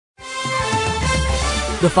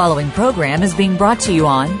The following program is being brought to you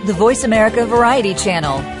on the Voice America Variety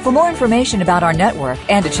Channel. For more information about our network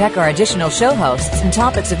and to check our additional show hosts and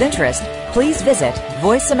topics of interest, please visit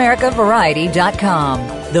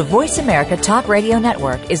voiceamericavariety.com. The Voice America Talk Radio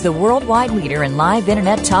Network is the worldwide leader in live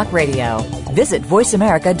Internet talk radio. Visit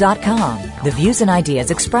voiceamerica.com. The views and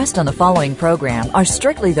ideas expressed on the following program are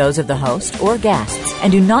strictly those of the host or guests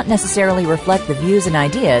and do not necessarily reflect the views and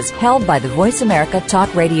ideas held by the Voice America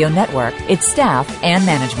Talk Radio Network, its staff, and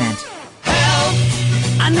management. Help!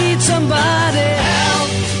 I need somebody. Help!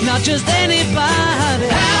 Not just anybody.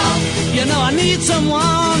 Help! You know I need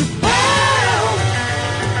someone. Help!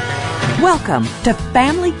 Welcome to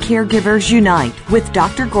Family Caregivers Unite with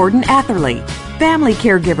Dr. Gordon Atherley. Family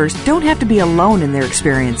caregivers don't have to be alone in their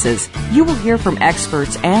experiences. You will hear from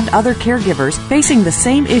experts and other caregivers facing the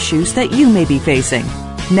same issues that you may be facing.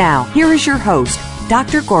 Now, here is your host,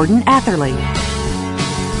 Dr. Gordon Atherley.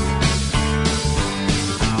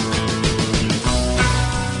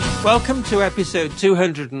 Welcome to episode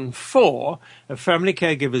 204 of Family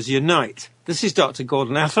Caregivers Unite. This is Dr.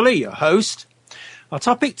 Gordon Atherley, your host. Our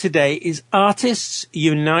topic today is Artists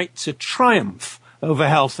Unite to Triumph over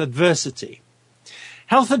Health Adversity.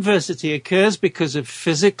 Health adversity occurs because of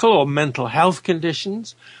physical or mental health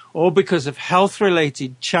conditions, or because of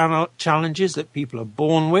health-related challenges that people are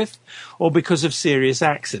born with, or because of serious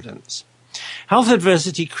accidents. Health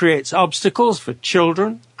adversity creates obstacles for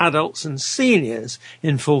children, adults, and seniors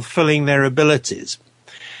in fulfilling their abilities.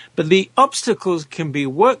 But the obstacles can be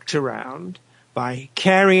worked around by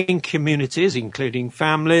caring communities, including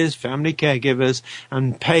families, family caregivers,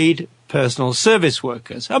 and paid personal service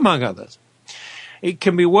workers, among others. It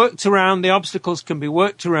can be worked around, the obstacles can be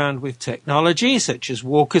worked around with technology, such as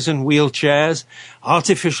walkers and wheelchairs,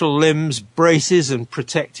 artificial limbs, braces, and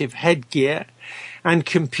protective headgear, and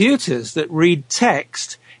computers that read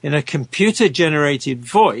text in a computer-generated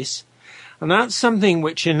voice. And that's something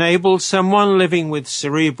which enabled someone living with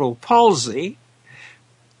cerebral palsy,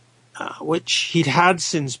 which he'd had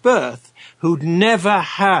since birth, who'd never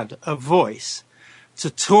had a voice,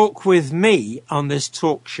 to talk with me on this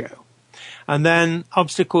talk show. And then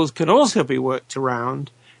obstacles can also be worked around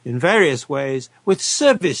in various ways with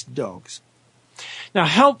service dogs. Now,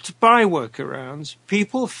 helped by workarounds,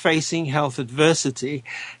 people facing health adversity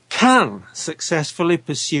can successfully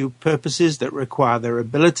pursue purposes that require their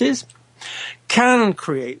abilities, can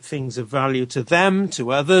create things of value to them,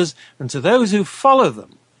 to others, and to those who follow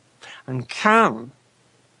them, and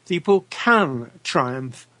people can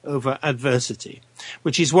triumph over adversity,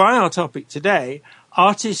 which is why our topic today,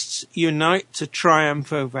 Artists Unite to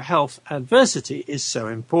Triumph over Health Adversity, is so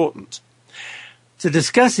important. To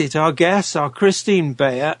discuss it, our guests are Christine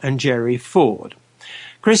Bayer and Jerry Ford.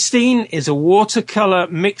 Christine is a watercolor,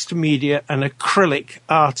 mixed media, and acrylic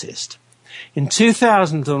artist. In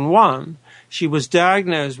 2001, she was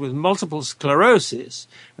diagnosed with multiple sclerosis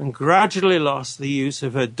and gradually lost the use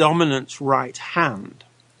of her dominant right hand.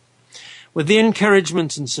 With the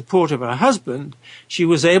encouragement and support of her husband, she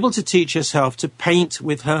was able to teach herself to paint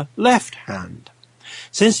with her left hand.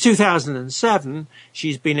 Since 2007,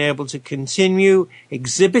 she's been able to continue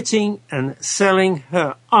exhibiting and selling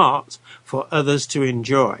her art for others to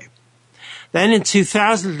enjoy. Then in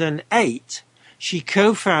 2008, she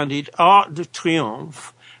co-founded Arc de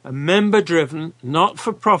Triomphe, a member-driven,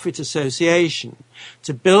 not-for-profit association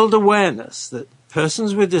to build awareness that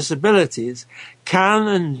persons with disabilities can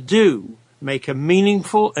and do make a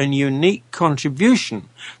meaningful and unique contribution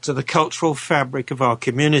to the cultural fabric of our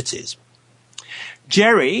communities.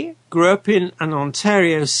 Jerry grew up in an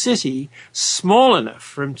Ontario city small enough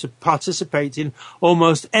for him to participate in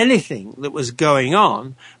almost anything that was going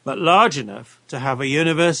on, but large enough to have a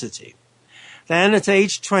university. Then at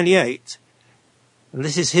age 28, and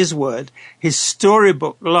this is his word, his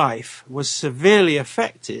storybook life was severely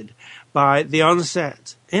affected by the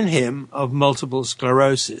onset in him of multiple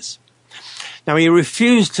sclerosis. Now, he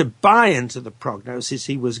refused to buy into the prognosis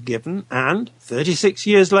he was given, and 36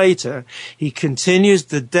 years later, he continues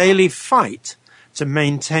the daily fight to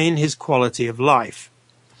maintain his quality of life.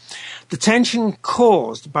 The tension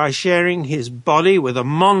caused by sharing his body with a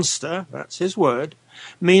monster, that's his word,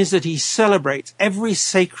 means that he celebrates every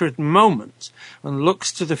sacred moment and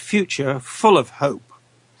looks to the future full of hope.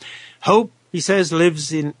 Hope, he says,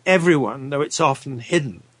 lives in everyone, though it's often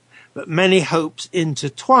hidden. But many hopes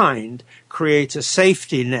intertwined create a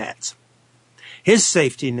safety net. His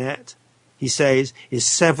safety net, he says, is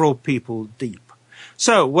several people deep.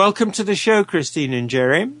 So, welcome to the show, Christine and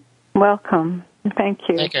Jerry. Welcome. Thank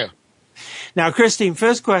you. Thank you. Now, Christine,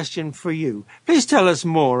 first question for you. Please tell us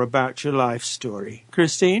more about your life story.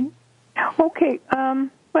 Christine? Okay.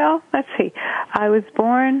 Well, let's see. I was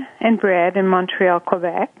born and bred in Montreal,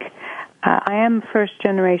 Quebec. I am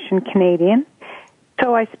first-generation Canadian,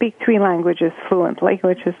 so I speak 3 languages fluently,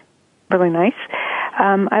 which is really nice.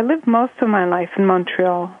 I lived most of my life in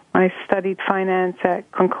Montreal. I studied finance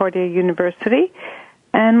at Concordia University,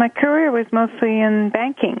 and my career was mostly in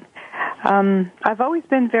banking. I've always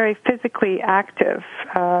been very physically active.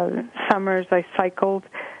 Summers I cycled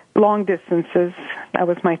long distances. That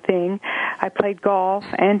was my thing. I played golf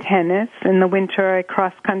and tennis. In the winter, I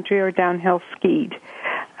cross-country or downhill skied.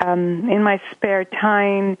 In my spare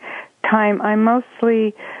time I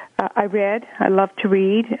mostly, I read. I love to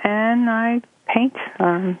read, and I paint.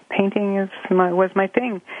 Painting was my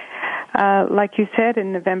thing. Like you said,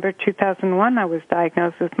 in November 2001, I was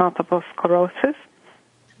diagnosed with multiple sclerosis,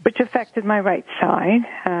 which affected my right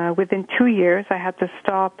side. Within 2 years, I had to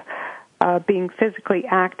stop being physically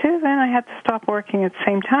active, and I had to stop working at the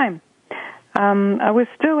same time. I was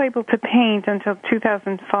still able to paint until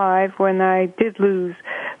 2005, when I did lose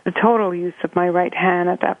the total use of my right hand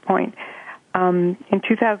at that point. In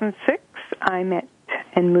 2006, I met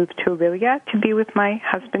and moved to Orillia to be with my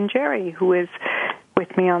husband, Jerry, who is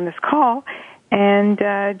with me on this call. And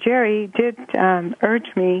Jerry did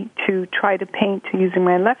urge me to try to paint using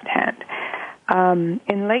my left hand.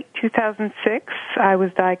 In late 2006, I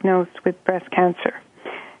was diagnosed with breast cancer.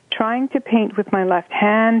 Trying to paint with my left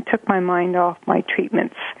hand took my mind off my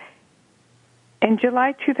treatments. In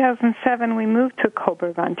July 2007, we moved to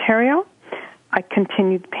Cobourg, Ontario. I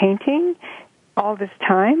continued painting all this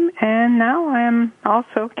time, and now I am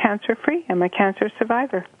also cancer-free. I'm a cancer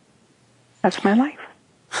survivor. That's my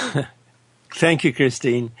life. Thank you,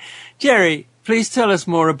 Christine. Jerry, please tell us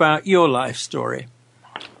more about your life story.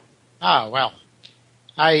 Well,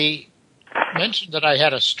 I mentioned that I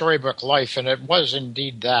had a storybook life, and it was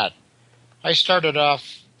indeed that. I started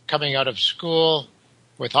off coming out of school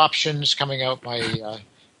with options coming out my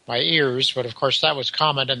ears, but of course that was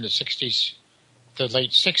common in the 60s, the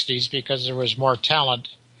late 60s, because there was more talent,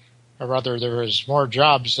 or rather there was more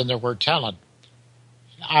jobs than there were talent.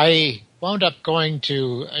 I wound up going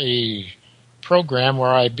to a program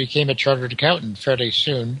where I became a chartered accountant fairly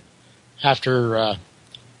soon after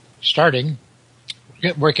starting,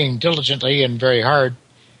 working diligently and very hard.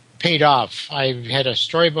 Paid off. I had a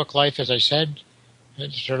storybook life, as I said,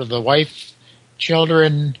 sort of the wife,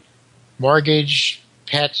 children, mortgage,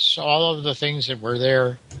 pets, all of the things that were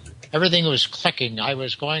there. Everything was clicking. I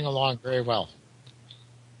was going along very well.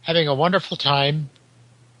 Having a wonderful time,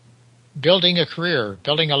 building a career,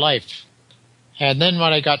 building a life. And then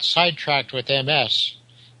when I got sidetracked with MS,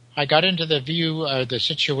 I got into the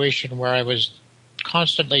situation where I was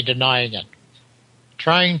constantly denying it,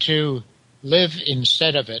 trying to live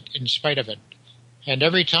instead of it, in spite of it. And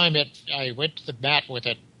every time I went to the mat with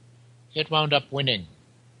it, it wound up winning.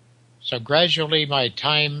 So gradually my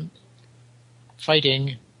time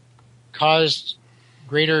fighting caused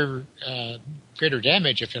greater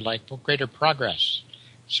damage, if you like, but greater progress.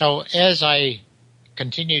 So as I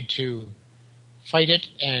continued to fight it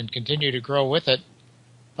and continue to grow with it,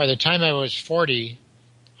 by the time I was 40,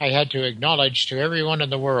 I had to acknowledge to everyone in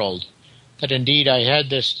the world that indeed I had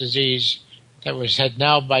this disease that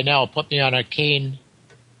had by now put me on a cane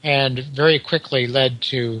and very quickly led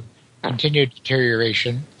to continued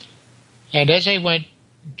deterioration. And as I went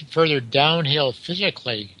further downhill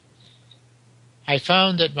physically, I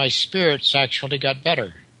found that my spirits actually got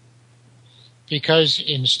better. Because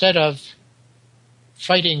instead of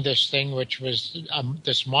fighting this thing, which was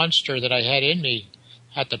this monster that I had in me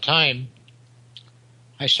at the time,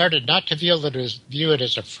 I started not to view it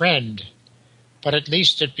as a friend, but at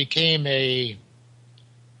least it became a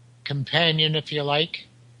companion, if you like.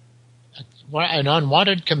 An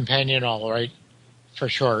unwanted companion, all right, for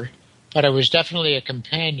sure. But it was definitely a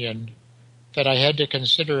companion that I had to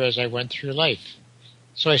consider as I went through life.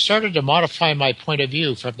 So I started to modify my point of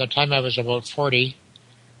view from the time I was about 40,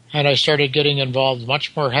 and I started getting involved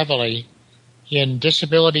much more heavily in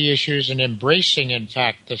disability issues and embracing, in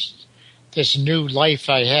fact, this new life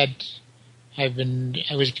I had. I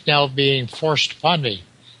was now being forced upon me.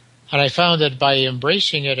 And I found that by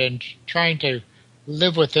embracing it and trying to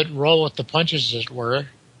live with it, roll with the punches, as it were,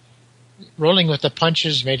 rolling with the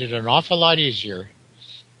punches made it an awful lot easier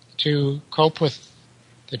to cope with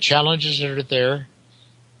the challenges that are there,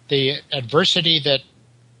 the adversity that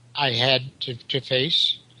I had to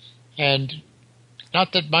face. And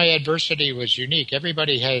not that my adversity was unique.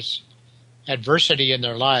 Everybody has adversity in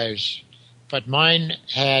their lives, but mine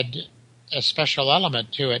had a special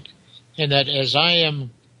element to it in that as I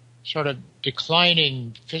am sort of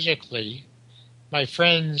declining physically, my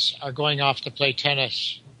friends are going off to play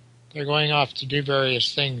tennis. They're going off to do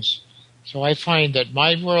various things. So I find that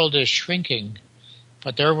my world is shrinking,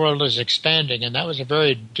 but their world is expanding, and that was a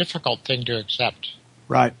very difficult thing to accept.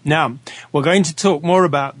 Right. Now, we're going to talk more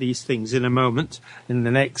about these things in a moment, in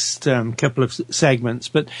the next couple of segments,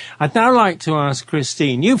 but I'd now like to ask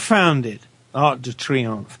Christine, you founded Arc de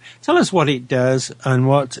Triomphe. Tell us what it does and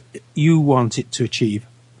what you want it to achieve.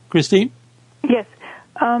 Christine? Yes.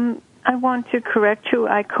 I want to correct you.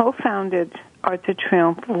 I co-founded Arc de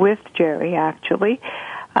Triomphe with Jerry, actually.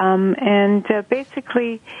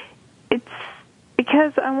 Basically, it's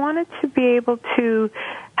because I wanted to be able to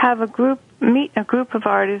have meet a group of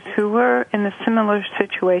artists who were in a similar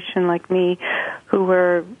situation like me, who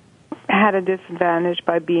had a disadvantage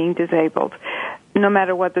by being disabled, no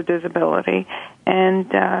matter what the disability.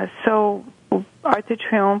 And so Arc de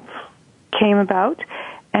Triomphe came about,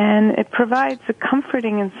 and it provides a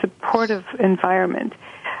comforting and supportive environment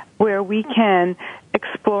where we can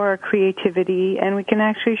explore our creativity and we can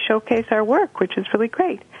actually showcase our work, which is really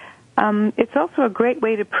great. It's also a great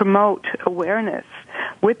way to promote awareness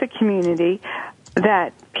with the community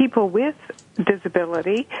that people with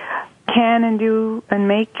disability can and do and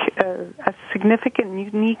make a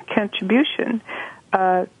significant, unique contribution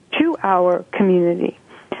to our community.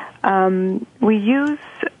 We use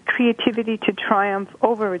creativity to triumph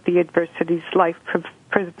over the adversities life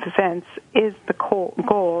presents is the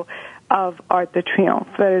goal of Arc de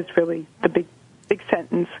Triomphe. That is really the big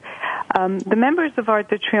sentence. The members of Arc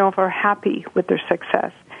de Triomphe are happy with their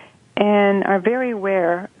success and are very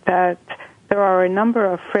aware that there are a number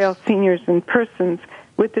of frail seniors and persons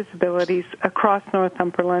with disabilities across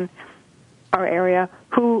Northumberland, our area,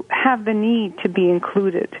 who have the need to be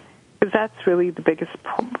included. Because that's really the biggest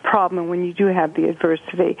problem when you do have the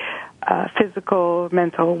adversity, physical,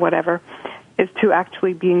 mental, whatever, is to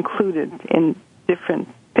actually be included in different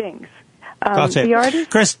things. Got it.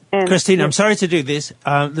 Christine, I'm sorry to do this.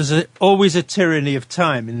 There's always a tyranny of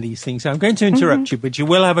time in these things. I'm going to interrupt you, but you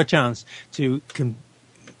will have a chance to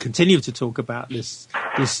continue to talk about this,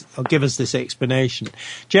 or give us this explanation.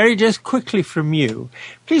 Jerry, just quickly from you,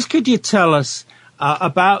 please could you tell us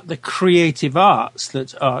about the creative arts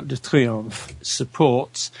that Arc de Triomphe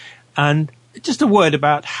supports, and just a word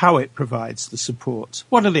about how it provides the support.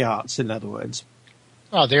 What are the arts, in other words?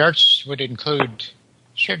 Well, the arts would include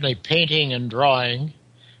certainly painting and drawing,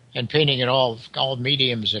 and painting in all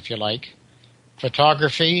mediums, if you like.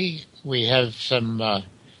 Photography, we have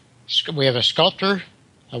we have a sculptor,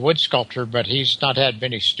 a wood sculptor, but he's not had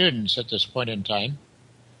many students at this point in time.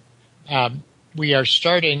 We are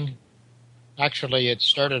starting, actually it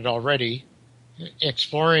started already,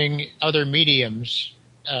 exploring other mediums.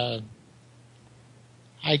 I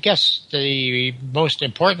guess the most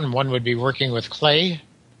important one would be working with clay.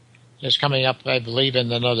 Is coming up, I believe,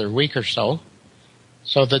 in another week or so.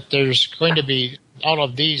 So that there's going to be all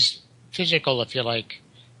of these physical, if you like,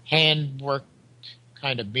 hand-worked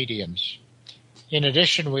kind of mediums. In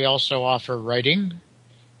addition, we also offer writing.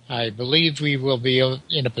 I believe we will be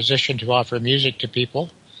in a position to offer music to people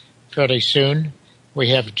fairly soon. We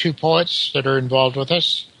have 2 poets that are involved with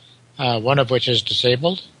us, one of which is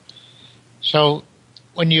disabled. So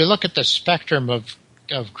when you look at the spectrum of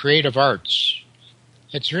creative arts,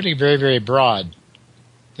 it's really very, very broad.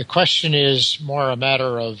 The question is more a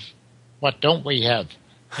matter of what don't we have?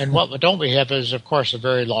 And what don't we have is, of course, a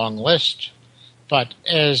very long list. But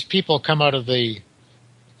as people come out of the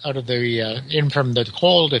in from the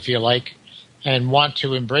cold, if you like, and want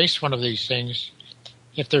to embrace one of these things,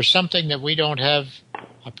 if there's something that we don't have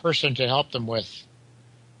a person to help them with,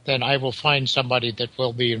 then I will find somebody that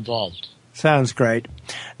will be involved. Sounds great.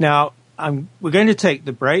 Now, we're going to take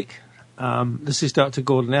the break. This is Dr.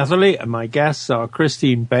 Gordon Atherley, and my guests are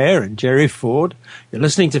Christine Baer and Jerry Ford. You're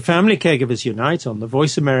listening to Family Caregivers Unite on the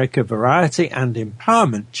Voice America Variety and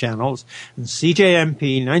Empowerment channels and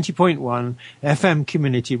CJMP 90.1 FM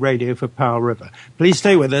Community Radio for Powell River. Please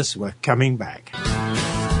stay with us. We're coming back.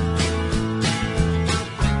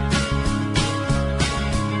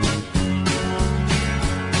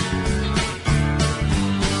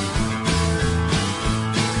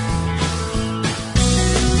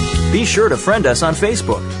 Be sure to friend us on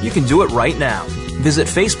Facebook. You can do it right now. Visit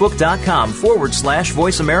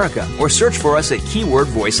facebook.com/Voice America or search for us at keyword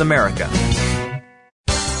Voice America.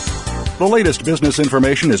 The latest business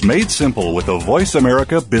information is made simple with the Voice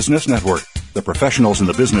America Business Network. The professionals in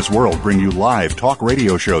the business world bring you live talk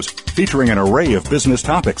radio shows featuring an array of business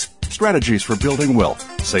topics, strategies for building wealth,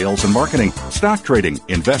 sales and marketing, stock trading,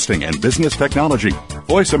 investing, and business technology.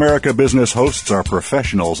 Voice America Business hosts are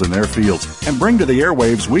professionals in their fields and bring to the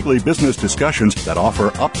airwaves weekly business discussions that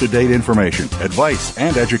offer up-to-date information, advice,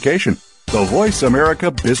 and education. The Voice America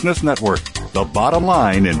Business Network, the bottom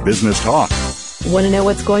line in business talk. Want to know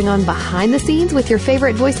what's going on behind the scenes with your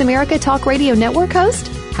favorite Voice America Talk Radio Network host?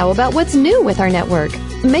 How about what's new with our network?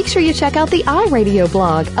 Make sure you check out the iRadio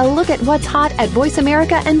blog, a look at what's hot at Voice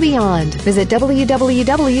America and beyond. Visit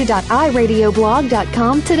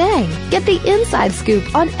www.iradioblog.com today. Get the inside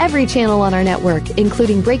scoop on every channel on our network,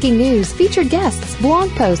 including breaking news, featured guests,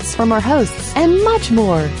 blog posts from our hosts, and much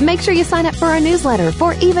more. Make sure you sign up for our newsletter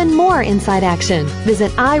for even more inside action.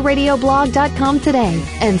 Visit iradioblog.com today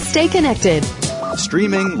and stay connected.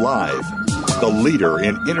 Streaming live, the leader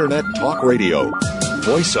in Internet talk radio,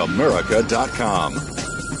 voiceamerica.com.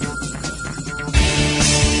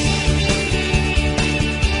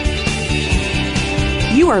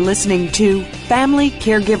 You are listening to Family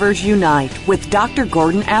Caregivers Unite with Dr.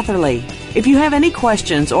 Gordon Atherley. If you have any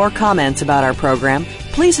questions or comments about our program,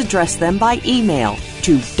 please address them by email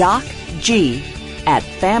to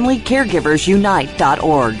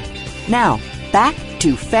docg@familycaregiversunite.org. Now, back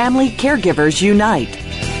to Family Caregivers Unite.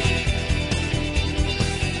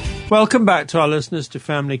 Welcome back to our listeners to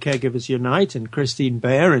Family Caregivers Unite and Christine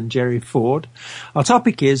Bayer and Jerry Ford. Our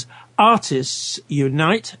topic is Artists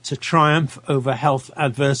Unite to Triumph Over Health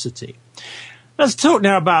Adversity. Let's talk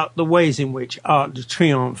now about the ways in which Arc de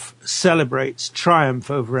Triomphe celebrates triumph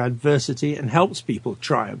over adversity and helps people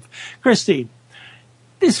triumph. Christine,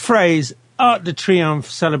 this phrase, Arc de Triomphe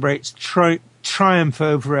celebrates triumph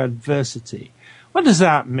over adversity, what does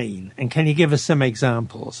that mean? And can you give us some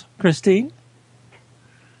examples? Christine?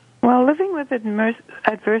 Well, living with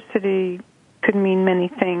adversity could mean many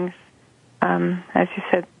things. As you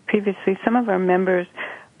said previously, some of our members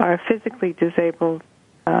are physically disabled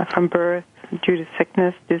from birth due to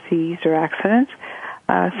sickness, disease, or accidents.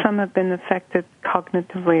 Some have been affected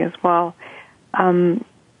cognitively as well.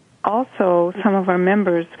 Also, some of our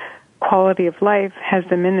members' quality of life has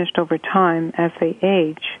diminished over time as they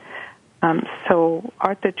age. So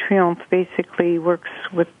Arc de Triomphe basically works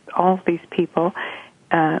with all of these people,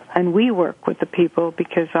 and we work with the people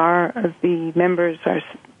because the members are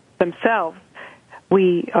themselves.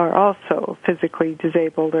 We are also physically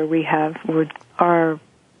disabled, or are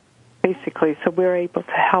basically, so we're able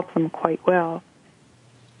to help them quite well.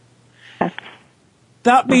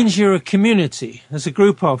 That means you're a community. As a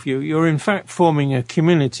group of you, you're in fact forming a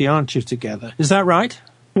community, aren't you, together? Is that right?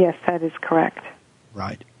 Yes, that is correct.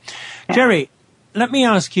 Right. Yeah. Jerry, let me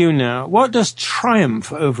ask you now, what does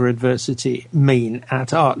triumph over adversity mean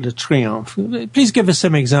at Arc de Triomphe? Please give us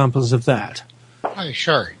some examples of that. Oh,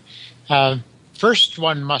 sure. First,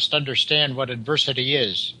 one must understand what adversity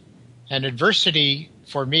is. And adversity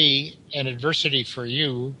for me and adversity for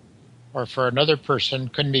you or for another person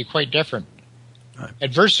can be quite different. Right.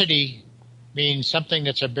 Adversity means something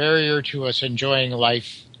that's a barrier to us enjoying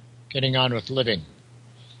life, getting on with living.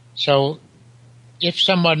 So if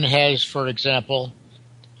someone has, for example,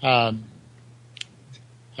 a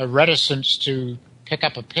reticence to pick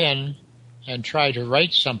up a pen and try to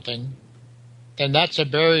write something, then that's a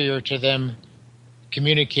barrier to them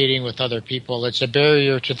communicating with other people. It's a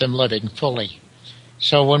barrier to them living fully.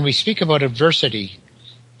 So when we speak about adversity,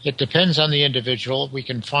 it depends on the individual. We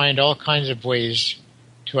can find all kinds of ways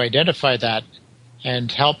to identify that and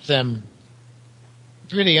help them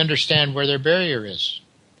really understand where their barrier is.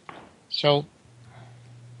 So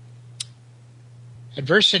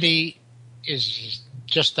adversity is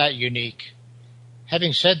just that unique.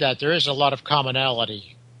 Having said that, there is a lot of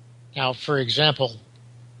commonality. Now, for example,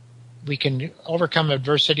 we can overcome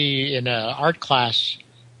adversity in an art class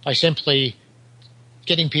by simply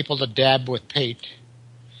getting people to dab with paint.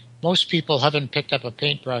 Most people haven't picked up a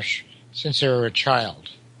paintbrush since they were a child.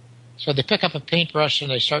 So they pick up a paintbrush and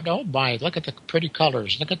they start, oh my, look at the pretty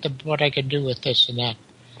colors. Look at what I can do with this and that.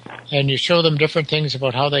 And you show them different things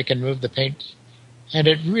about how they can move the paint. And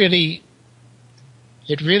it really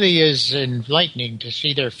is enlightening to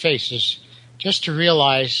see their faces, just to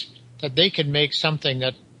realize that they can make something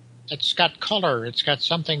that's got color. It's got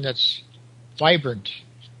something that's vibrant.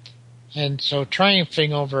 And so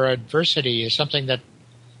triumphing over adversity is something that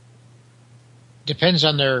depends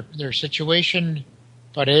on their situation,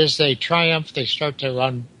 but as they triumph, they start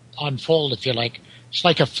to unfold, if you like. It's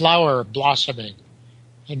like a flower blossoming,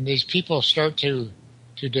 and these people start to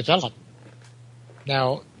develop.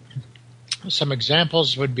 Now, some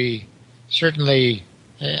examples would be certainly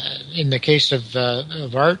in the case of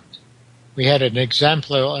art. We had a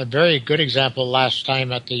very good example last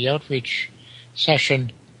time at the outreach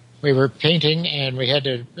session. We were painting, and we had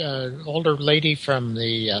an older lady from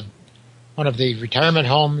one of the retirement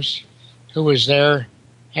homes who was there,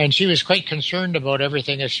 and she was quite concerned about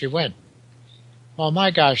everything as she went. Well,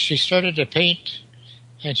 my gosh, she started to paint,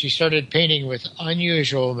 and she started painting with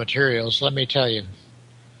unusual materials, let me tell you.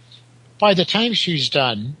 By the time she's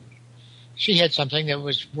done, she had something that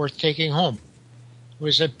was worth taking home. It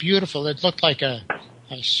was it looked like a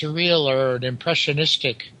surreal or an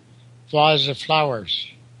impressionistic vase of flowers.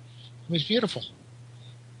 It was beautiful.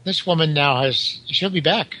 This woman now she'll be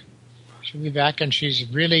back. She'll be back, and she's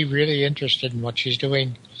really, really interested in what she's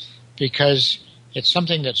doing because it's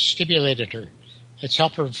something that stimulated her. It's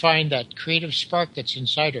helped her find that creative spark that's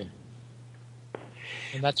inside her.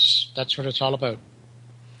 And that's what it's all about.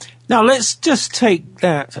 Now, let's just take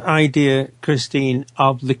that idea, Christine,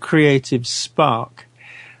 of the creative spark.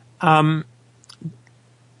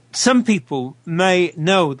 Some people may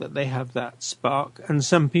know that they have that spark, and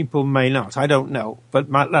some people may not. I don't know,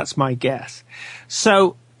 but that's my guess.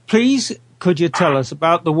 So, please, could you tell us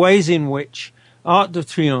about the ways in which Arc de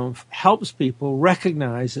Triomphe helps people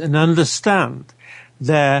recognize and understand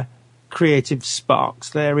their creative sparks,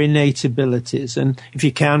 their innate abilities? And if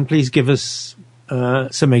you can, please give us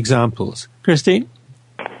some examples. Christine?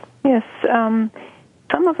 Yes.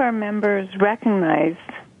 Some of our members recognize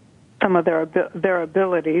some of their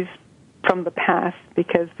abilities from the past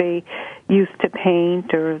because they used to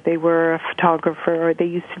paint, or they were a photographer, or they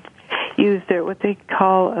used to use their what they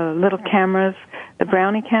call little cameras, the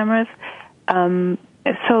brownie cameras.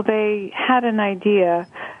 So they had an idea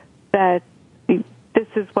that this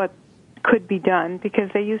is what could be done because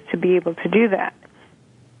they used to be able to do that.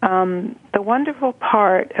 The wonderful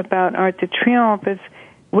part about Arc de Triomphe is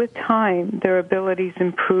with time their abilities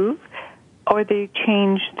improve or they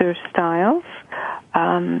change their styles,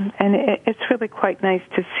 and it's really quite nice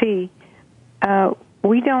to see.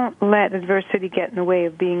 We don't let adversity get in the way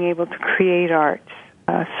of being able to create art,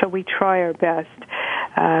 so we try our best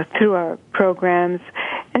through our programs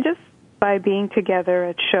and just by being together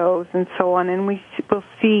at shows and so on, and we will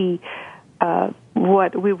see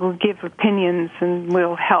what we will give opinions and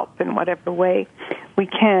we'll help in whatever way we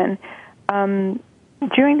can.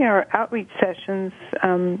 During our outreach sessions,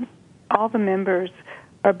 all the members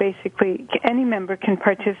are basically, any member can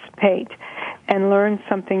participate and learn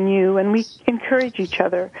something new, and we encourage each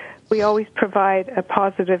other. We always provide a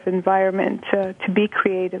positive environment to be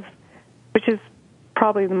creative, which is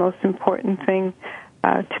probably the most important thing,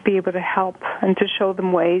 to be able to help and to show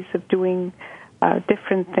them ways of doing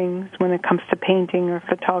different things when it comes to painting or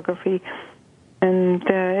photography. And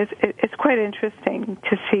it's quite interesting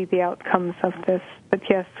to see the outcomes of this. But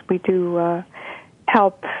yes, we do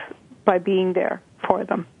help by being there for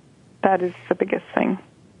them. That is the biggest thing.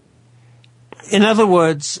 In other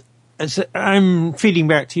words, as I'm feeding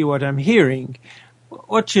back to you what I'm hearing,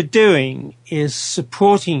 what you're doing is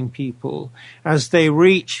supporting people as they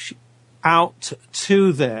reach out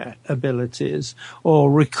to their abilities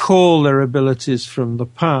or recall their abilities from the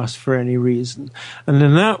past for any reason. And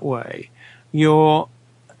in that way, you're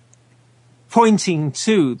pointing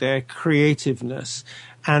to their creativeness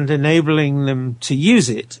and enabling them to use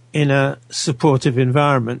it in a supportive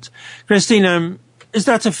environment. Christine, is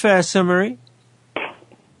that a fair summary?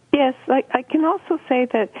 Yes, I can also say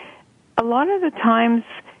that a lot of the times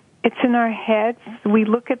it's in our heads. We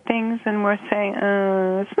look at things and we're saying,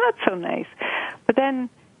 it's not so nice. But then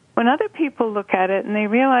when other people look at it and they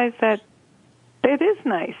realize that it is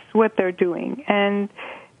nice what they're doing and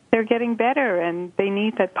they're getting better and they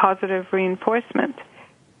need that positive reinforcement.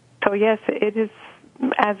 So yes, it is,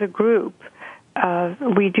 as a group,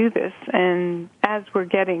 we do this, and as we're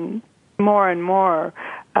getting more and more,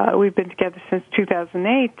 we've been together since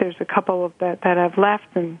 2008. There's a couple of that have left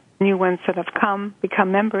and new ones that have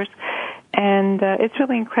become members, and it's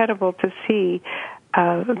really incredible to see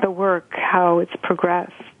the work, how it's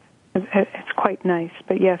progressed. It's quite nice,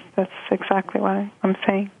 but yes, that's exactly what I'm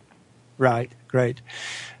saying. Right, great.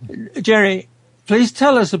 Jerry, please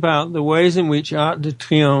tell us about the ways in which Arc de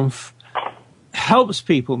Triomphe helps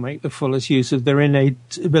people make the fullest use of their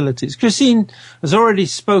innate abilities. Christine has already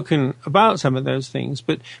spoken about some of those things,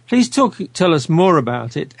 but please tell us more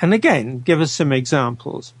about it, and again, give us some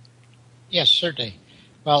examples. Yes, certainly.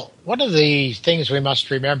 Well, one of the things we must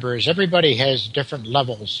remember is everybody has different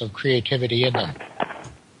levels of creativity in them.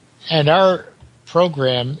 And our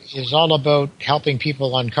program is all about helping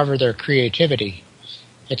people uncover their creativity.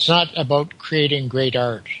 It's not about creating great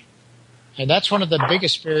art. And that's one of the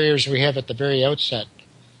biggest barriers we have at the very outset,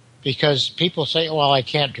 because people say, oh, well, I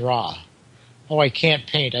can't draw. Oh, I can't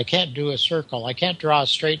paint. I can't do a circle. I can't draw a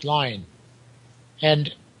straight line.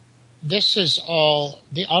 And this is all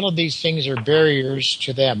of these things are barriers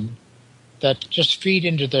to them that just feed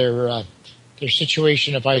into their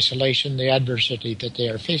situation of isolation, the adversity that they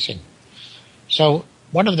are facing. So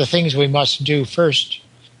one of the things we must do first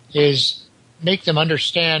is make them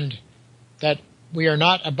understand that we are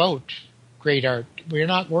not about great art. We're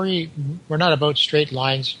not about straight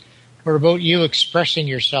lines. We're about you expressing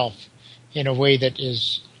yourself in a way that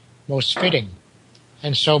is most fitting.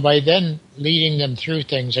 And so by then leading them through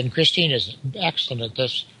things, and Christine is excellent at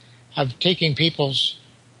this, of taking people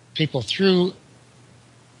through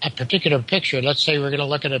a particular picture. Let's say we're going to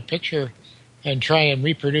look at a picture and try and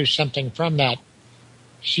reproduce something from that.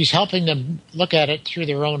 She's helping them look at it through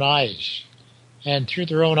their own eyes. And through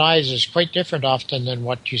their own eyes is quite different often than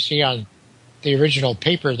what you see on the original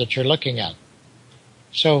paper that you're looking at.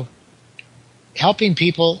 So helping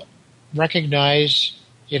people recognize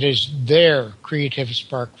it is their creative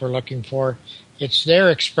spark we're looking for. It's their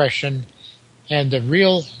expression. And the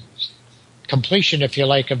real completion, if you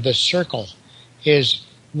like, of this circle is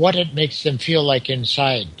what it makes them feel like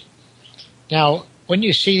inside. Now, when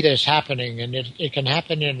you see this happening, and it can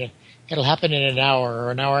happen it'll happen in an hour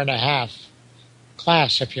or an hour and a half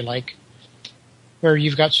class, if you like, where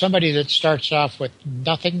you've got somebody that starts off with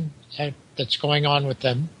nothing that's going on with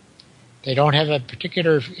them. They don't have a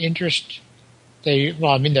particular interest.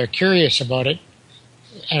 They're curious about it.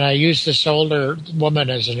 And I use this older woman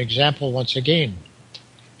as an example once again.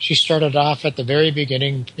 She started off at the very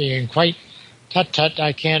beginning being quite, tut,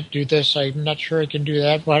 I can't do this. I'm not sure I can do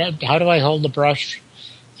that. How do I hold the brush?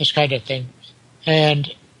 This kind of thing.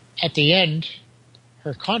 And at the end,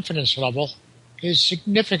 her confidence level is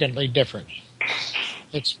significantly different.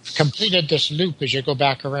 It's completed this loop as you go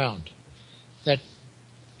back around. That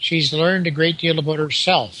she's learned a great deal about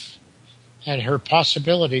herself and her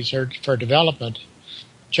possibilities for development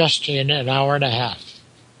just in an hour and a half.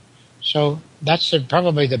 So that's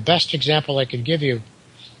probably the best example I could give you,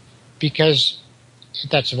 because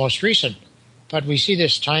that's the most recent. But we see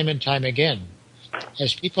this time and time again.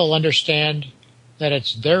 As people understand that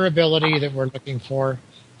it's their ability that we're looking for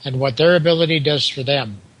and what their ability does for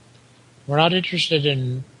them. We're not interested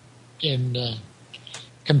in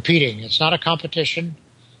competing. It's not a competition.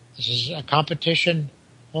 This is a competition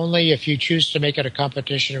only if you choose to make it a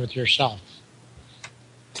competition with yourself.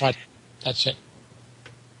 But that's it.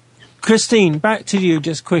 Christine, back to you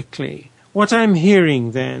just quickly. What I'm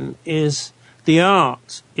hearing then is the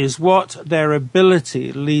art is what their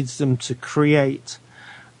ability leads them to create,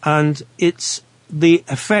 and it's the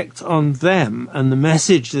effect on them and the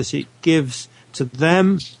message that it gives to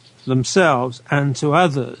them, themselves, and to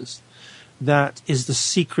others that is the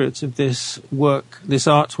secret of this work, this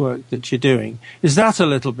artwork that you're doing. Is that a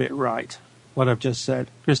little bit right, what I've just said?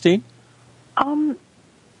 Christine?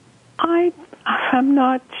 I'm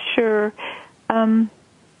not sure.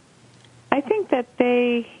 I think that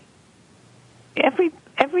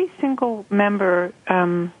every single member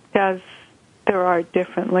does their art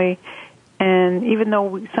differently, and even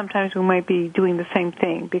though sometimes we might be doing the same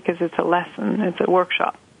thing because it's a lesson, it's a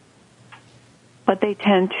workshop, but they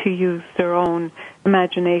tend to use their own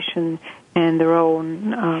imagination and their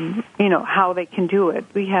own, how they can do it.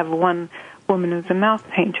 We have one woman who's a mouth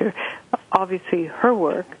painter. Obviously, her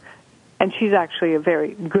work, and she's actually a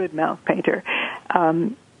very good mouth painter,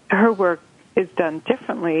 her work is done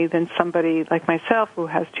differently than somebody like myself who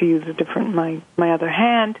has to use my other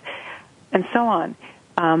hand, and so on.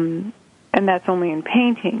 And that's only in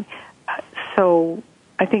painting. So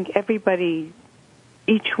I think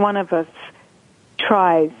each one of us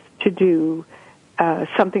tries to do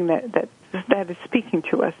something that is speaking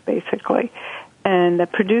to us, basically, and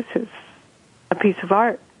that produces a piece of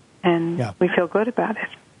art, and we feel good about it.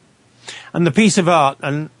 And the piece of art,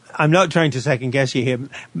 and I'm not trying to second guess you here,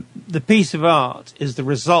 the piece of art is the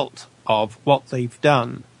result of what they've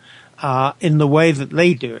done in the way that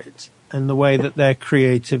they do it and the way that their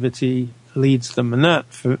creativity leads them. And that,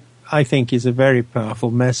 I think, is a very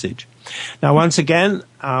powerful message. Now, once again,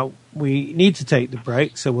 we need to take the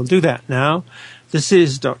break, so we'll do that now. This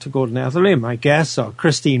is Dr. Gordon Atherley, and my guests are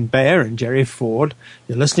Christine Bayer and Jerry Ford.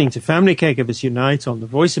 You're listening to Family Caregivers Unite on the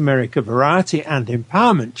Voice America Variety and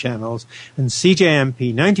Empowerment channels and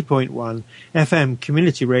CJMP 90.1 FM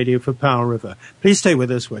Community Radio for Powell River. Please stay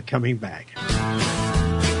with us. We're coming back.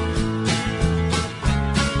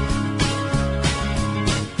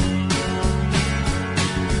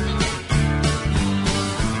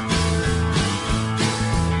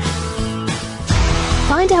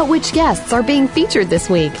 Find out which guests are being featured this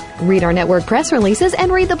week. Read our network press releases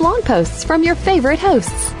and read the blog posts from your favorite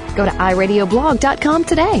hosts. Go to iradioblog.com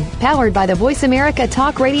today, powered by the Voice America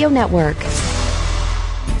Talk Radio Network.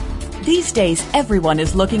 These days, everyone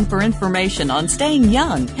is looking for information on staying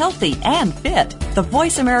young, healthy, and fit. The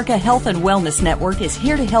Voice America Health and Wellness Network is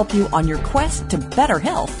here to help you on your quest to better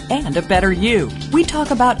health and a better you. We talk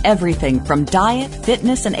about everything from diet,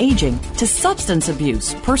 fitness, and aging to substance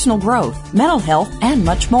abuse, personal growth, mental health, and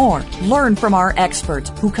much more. Learn from our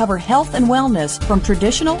experts who cover health and wellness from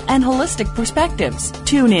traditional and holistic perspectives.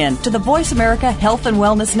 Tune in to the Voice America Health and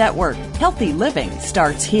Wellness Network. Healthy living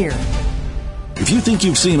starts here. If you think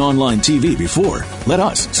you've seen online TV before, let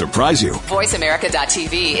us surprise you.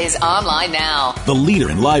 VoiceAmerica.tv is online now. The leader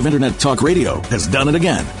in live Internet talk radio has done it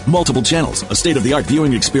again. Multiple channels, a state-of-the-art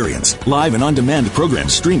viewing experience, live and on-demand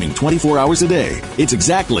programs streaming 24 hours a day. It's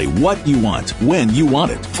exactly what you want, when you want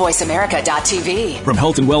it. VoiceAmerica.tv. From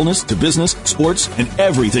health and wellness to business, sports, and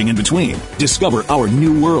everything in between. Discover our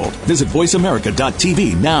new world. Visit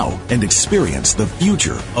VoiceAmerica.tv now and experience the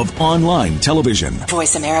future of online television.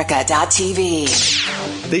 VoiceAmerica.tv.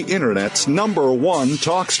 The Internet's #1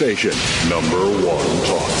 talk station. #1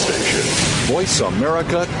 talk station.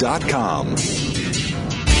 VoiceAmerica.com.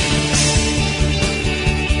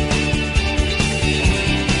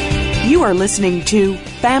 You are listening to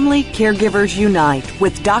Family Caregivers Unite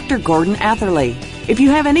with Dr. Gordon Atherley. If you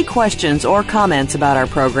have any questions or comments about our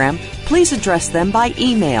program, please address them by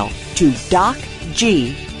email to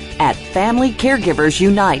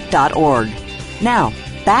docg@familycaregiversunite.org. Now,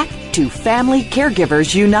 back to Family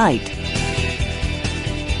Caregivers Unite.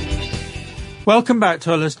 Welcome back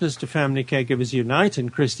to our listeners to Family Caregivers Unite and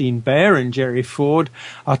Christine Baer and Jerry Ford.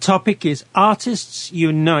 Our topic is Artists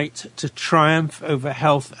Unite to Triumph Over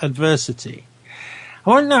Health Adversity.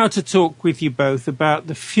 I want now to talk with you both about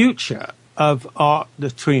the future of Art de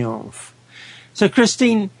Triomphe. So,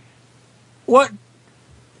 Christine,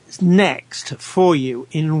 what's next for you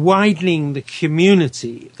in widening the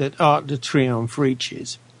community that Art de Triomphe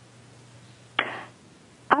reaches?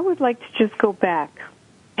 I would like to just go back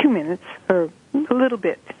 2 minutes or a little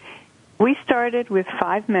bit. We started with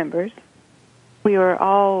 5 members. We were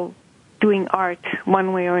all doing art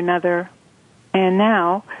one way or another, and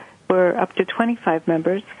now we're up to 25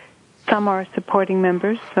 members. Some are supporting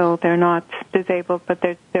members, so they're not disabled, but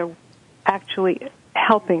they're actually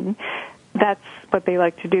helping. That's what they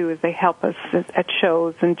like to do, is they help us at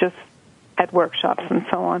shows and just at workshops and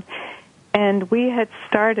so on. And we had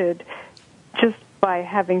started just by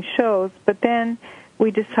having shows, but then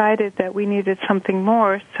we decided that we needed something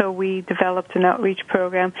more, so we developed an outreach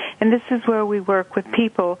program, and this is where we work with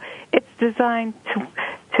people. It's designed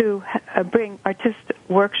to bring artistic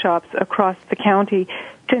workshops across the county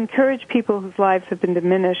to encourage people whose lives have been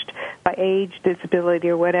diminished by age, disability,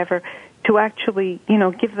 or whatever, to actually,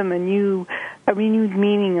 give them a renewed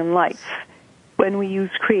meaning in life when we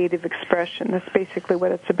use creative expression. That's basically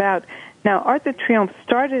what it's about. Now, Art de Triomphe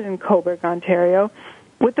started in Cobourg, Ontario,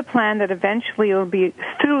 with the plan that eventually it will be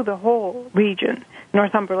through the whole region,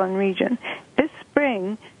 Northumberland region. This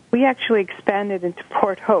spring, we actually expanded into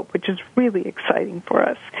Port Hope, which is really exciting for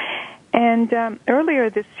us. And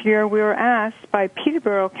earlier this year, we were asked by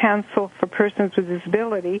Peterborough Council for Persons with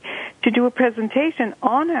Disability to do a presentation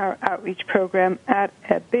on our outreach program at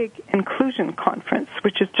a big inclusion conference,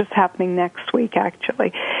 which is just happening next week,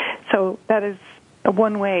 actually. So that is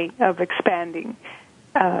one way of expanding,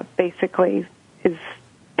 basically, is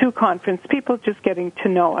through conference, people just getting to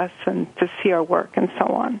know us and to see our work and so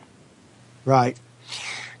on. Right.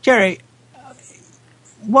 Jerry,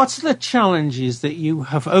 what's the challenges that you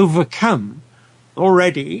have overcome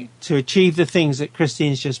already to achieve the things that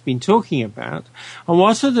Christine's just been talking about? And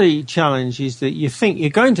what are the challenges that you think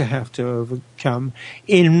you're going to have to overcome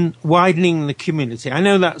in widening the community? I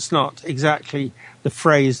know that's not exactly the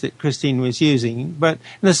phrase that Christine was using, but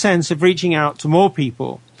in the sense of reaching out to more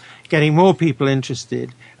people, getting more people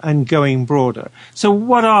interested, and going broader.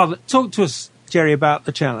 So talk to us, Jerry, about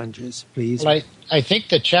the challenges, please. Well, I think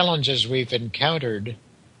the challenges we've encountered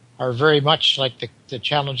are very much like the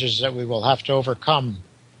challenges that we will have to overcome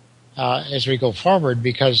as we go forward,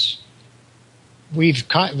 because we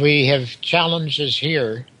have challenges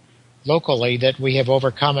here locally that we have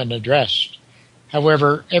overcome and addressed.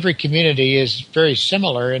 However, every community is very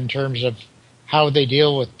similar in terms of how they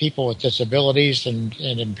deal with people with disabilities and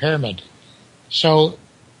impairment. So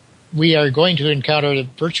we are going to encounter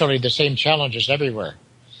virtually the same challenges everywhere.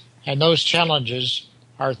 And those challenges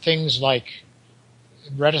are things like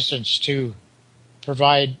reticence to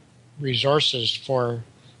provide resources for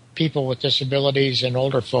people with disabilities and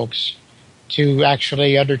older folks to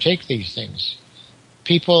actually undertake these things.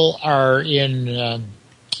 People are in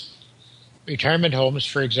retirement homes,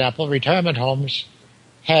 for example. Retirement homes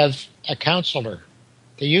have a counselor.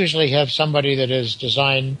 They usually have somebody that has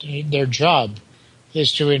designed their job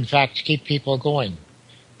is to, in fact, keep people going,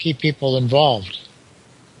 keep people involved.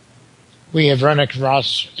 We have run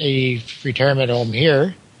across a retirement home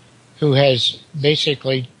here who has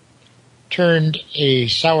basically turned a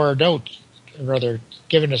sour note, or rather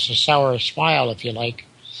given us a sour smile, if you like,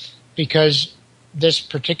 because this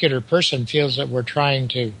particular person feels that we're trying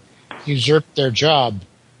to usurp their job.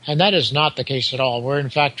 And that is not the case at all. We're, in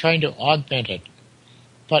fact, trying to augment it.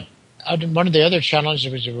 But one of the other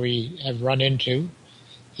challenges we have run into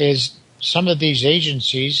is some of these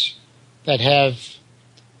agencies that have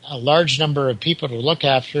a large number of people to look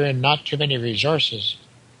after and not too many resources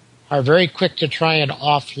are very quick to try and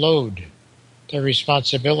offload their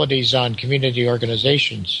responsibilities on community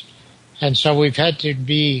organizations. And so we've had to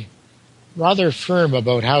be rather firm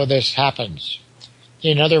about how this happens.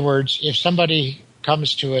 In other words, if somebody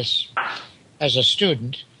comes to us as a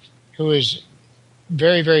student who is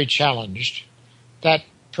very, very challenged, that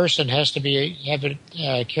person has to have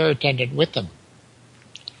a care attendant with them.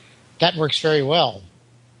 That works very well.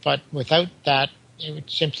 But without that, it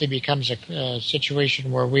simply becomes a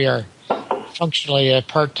situation where we are functionally a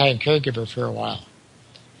part-time caregiver for a while,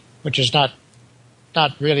 which is not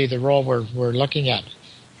really the role we're looking at.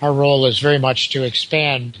 Our role is very much to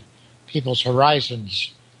expand people's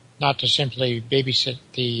horizons, not to simply babysit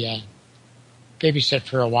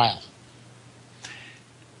for a while.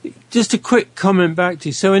 Just a quick comment back to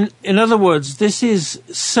you. So in other words, this is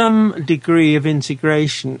some degree of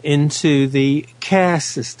integration into the care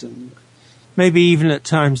system, maybe even at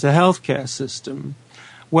times the healthcare system,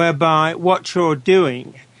 whereby what you're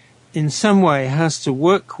doing in some way has to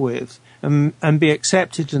work with and be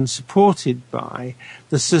accepted and supported by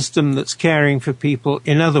the system that's caring for people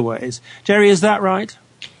in other ways. Jerry, is that right?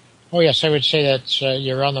 Oh, yes, I would say that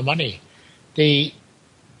you're on the money. The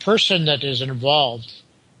person that is involved,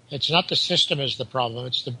 it's not the system is the problem,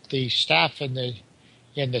 it's the staff in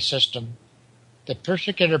the system. The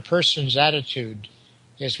particular person's attitude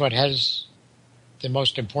is what has the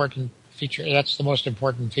most important feature. That's the most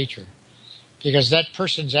important feature. Because that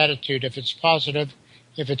person's attitude, if it's positive,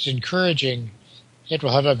 if it's encouraging, it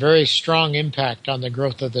will have a very strong impact on the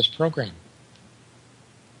growth of this program.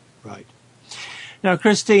 Right. Now,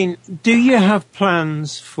 Christine, do you have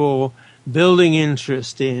plans for building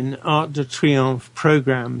interest in Arc de Triomphe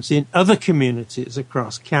programs in other communities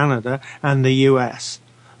across Canada and the US?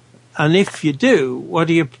 And if you do,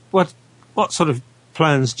 what sort of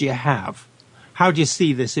plans do you have? How do you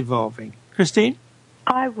see this evolving? Christine?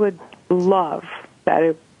 I would love that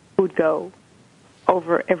it would go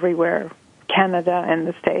over everywhere, Canada and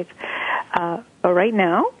the States. But right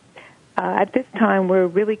now, at this time, we're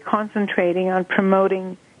really concentrating on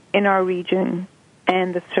promoting in our region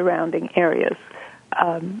and the surrounding areas.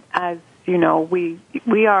 As you know,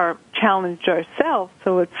 we are challenged ourselves,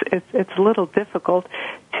 so it's a little difficult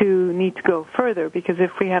to need to go further, because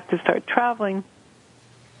if we have to start traveling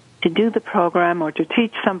to do the program or to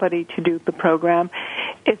teach somebody to do the program,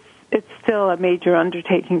 it's still a major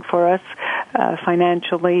undertaking for us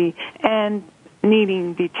financially and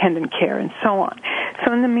needing the attendant care and so on.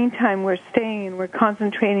 So in the meantime, we're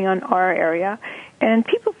concentrating on our area, and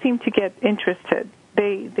people seem to get interested.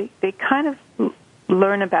 They kind of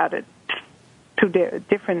learn about it through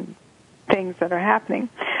different things that are happening.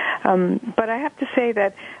 But I have to say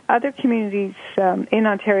that other communities in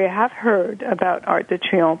Ontario have heard about Arc de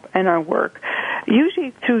Triomphe and our work,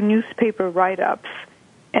 usually through newspaper write-ups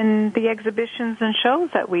and the exhibitions and shows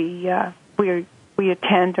that we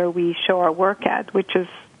attend or we show our work at, which is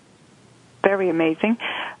very amazing.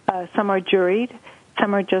 Some are juried,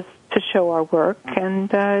 some are just to show our work, and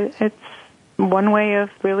it's one way of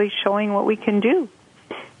really showing what we can do.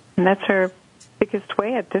 And that's our biggest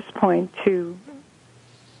way at this point to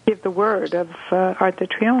give the word of Arc de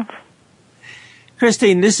Triomphe.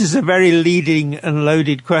 Christine, this is a very leading and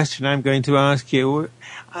loaded question I'm going to ask you.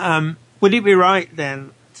 Would it be right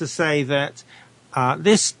then to say that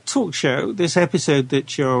this talk show, this episode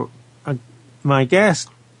that you're my guest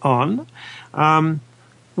on,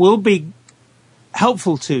 will be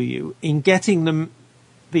helpful to you in getting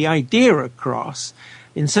the idea across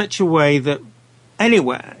in such a way that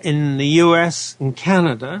anywhere in the US and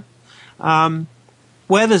Canada,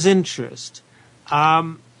 where there's interest,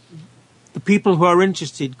 the people who are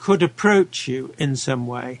interested could approach you in some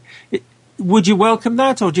way. Would you welcome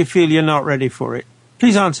that, or do you feel you're not ready for it?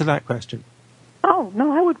 Please answer that question. Oh,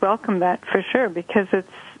 no, I would welcome that for sure, because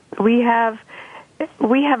we have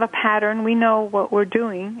a pattern. We know what we're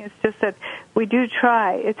doing. It's just that we do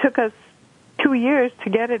try. It took us 2 years to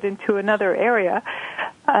get it into another area,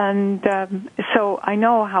 and so I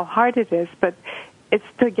know how hard it is, but it's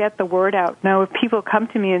to get the word out. Now, if people come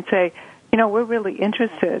to me and say, we're really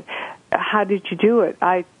interested. How did you do it?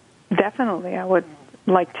 I would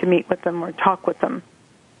like to meet with them or talk with them.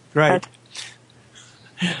 Right.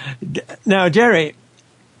 Now, Jerry,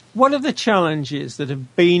 what are the challenges that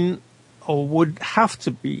have been or would have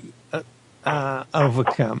to be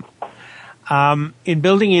overcome in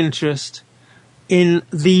building interest in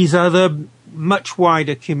these other much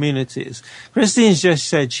wider communities? Christine's just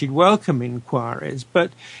said she'd welcome inquiries,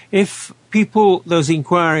 but if those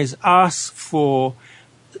inquiries ask for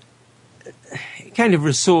kind of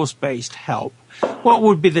resource-based help, what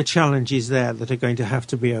would be the challenges there that are going to have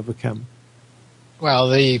to be overcome? Well,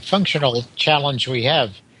 the functional challenge we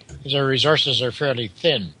have is our resources are fairly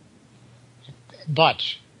thin,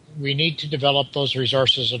 but we need to develop those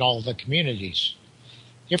resources in all of the communities.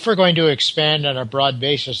 If we're going to expand on a broad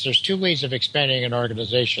basis, there's two ways of expanding an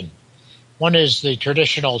organization. One is the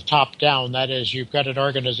traditional top-down, that is, you've got an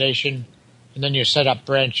organization and then you set up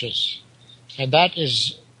branches. And that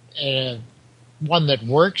is one that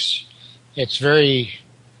works. It's very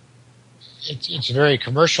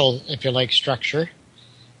commercial, if you like, structure,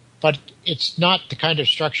 but it's not the kind of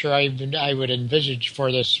structure I would envisage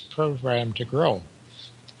for this program to grow.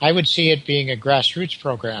 I would see it being a grassroots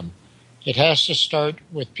program. It has to start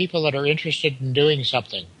with people that are interested in doing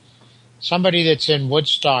something. Somebody that's in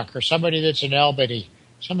Woodstock or somebody that's in Albany,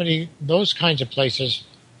 those kinds of places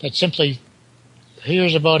that simply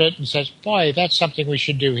hears about it and says, boy, that's something we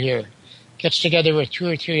should do here. Gets together with 2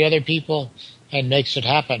 or 3 other people and makes it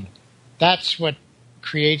happen. That's what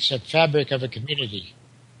creates a fabric of a community,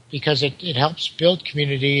 because it helps build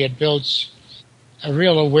community. It builds a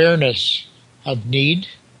real awareness of need.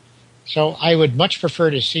 So I would much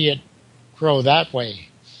prefer to see it grow that way.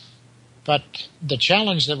 But the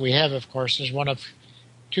challenge that we have, of course, is one of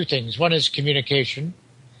two things. One is communication.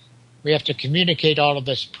 We have to communicate all of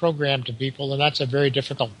this program to people, and that's a very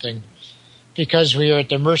difficult thing because we are at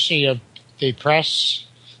the mercy of the press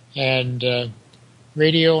and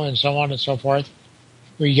radio and so on and so forth.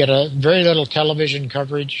 We get a very little television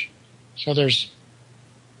coverage, so it's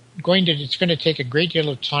going to take a great deal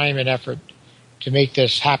of time and effort to make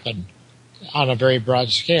this happen on a very broad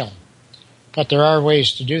scale. But there are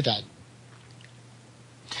ways to do that.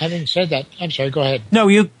 Having said that, I'm sorry, go ahead. No,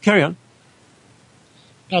 you carry on.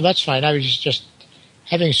 No, that's fine. I was just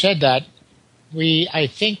having said that, we, I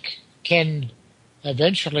think, can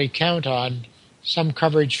eventually count on some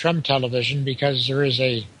coverage from television because there is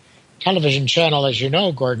a television channel, as you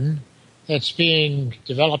know, Gordon, that's being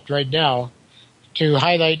developed right now to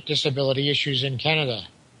highlight disability issues in Canada.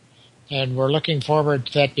 And we're looking forward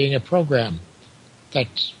to that being a program that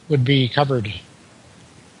would be covered.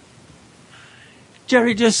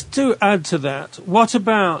 Jerry, just to add to that, what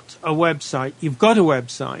about a website? You've got a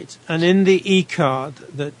website, and in the e-card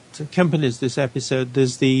that accompanies this episode,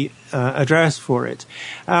 there's the address for it.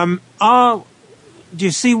 Do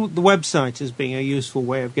you see the website as being a useful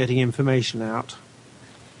way of getting information out?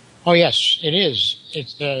 Oh, yes, it is.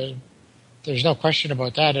 There's no question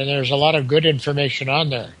about that, and there's a lot of good information on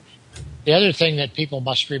there. The other thing that people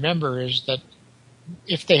must remember is that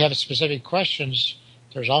if they have specific questions,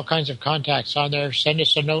 there's all kinds of contacts on there. Send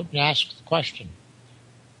us a note and ask the question.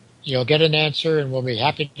 You'll get an answer, and we'll be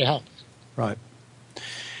happy to help. Right.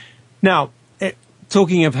 Now,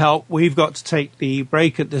 talking of help, we've got to take the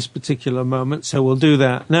break at this particular moment, so we'll do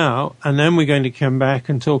that now, and then we're going to come back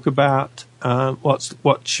and talk about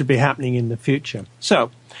what should be happening in the future.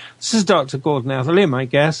 So, this is Dr. Gordon Atherley. My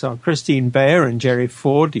guests are Christine Bayer and Jerry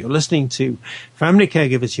Ford. You're listening to Family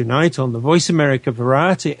Caregivers Unite on the Voice America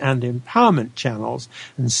Variety and Empowerment channels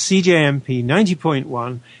and CJMP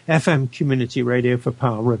 90.1 FM Community Radio for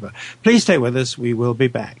Powell River. Please stay with us. We will be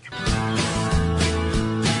back.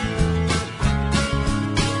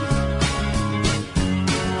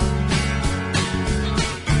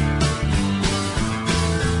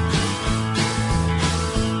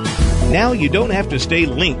 Now you don't have to stay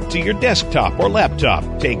linked to your desktop or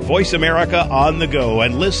laptop. Take Voice America on the go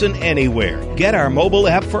and listen anywhere. Get our mobile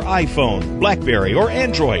app for iPhone, BlackBerry, or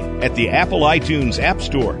Android at the Apple iTunes App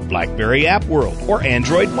Store, BlackBerry App World, or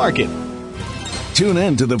Android Market. Tune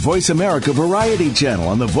in to the Voice America Variety channel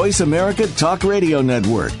on the Voice America Talk Radio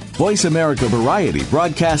Network. Voice America Variety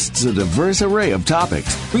broadcasts a diverse array of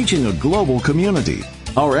topics, reaching a global community.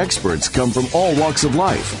 Our experts come from all walks of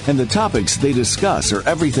life, and the topics they discuss are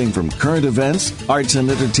everything from current events, arts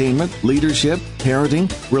and entertainment, leadership,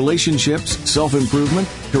 parenting, relationships, self-improvement,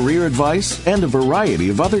 career advice, and a variety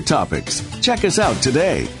of other topics. Check us out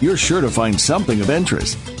today. You're sure to find something of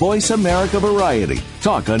interest. Voice America Variety.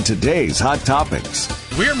 Talk on today's hot topics.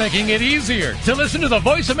 We're making it easier to listen to the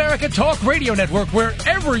Voice America Talk Radio Network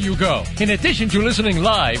wherever you go. In addition to listening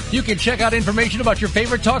live, you can check out information about your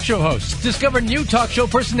favorite talk show hosts, discover new talk show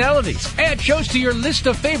personalities, add shows to your list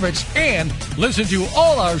of favorites, and listen to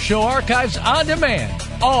all our show archives on demand.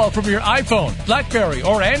 All from your iPhone, BlackBerry,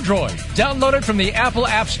 or Android. Download it from the Apple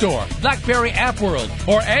App Store, BlackBerry App World,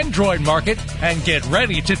 or Android Market, and get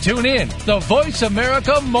ready to tune in. The Voice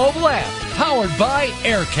America mobile app, powered by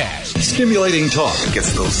Aircast. Stimulating talk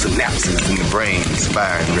gets those synapses in the brain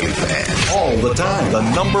firing really fast. All the time. The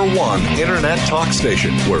 #1 Internet talk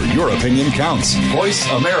station where your opinion counts.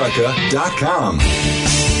 VoiceAmerica.com.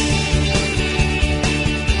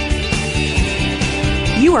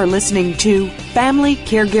 You are listening to Family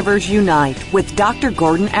Caregivers Unite with Dr.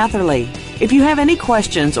 Gordon Atherley. If you have any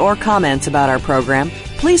questions or comments about our program,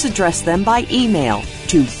 please address them by email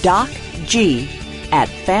to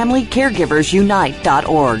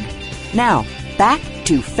docg@familycaregiversunite.org. Now, back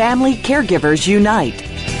to Family Caregivers Unite.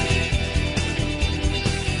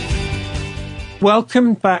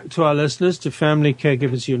 Welcome back to our listeners to Family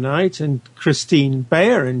Caregivers Unite and Christine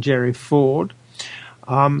Bayer and Jerry Ford.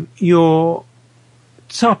 Our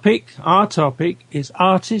topic is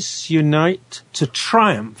Artists Unite to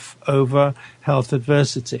Triumph Over Health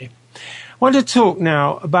Adversity. I want to talk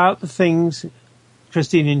now about the things,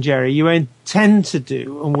 Christine and Jerry, you intend to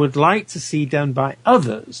do and would like to see done by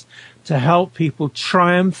others to help people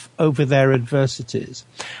triumph over their adversities.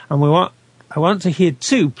 And I want to hear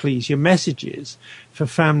too, please, your messages for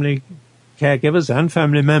family caregivers and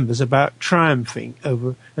family members about triumphing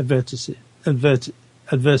over adversities.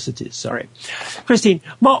 Christine,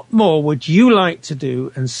 what more would you like to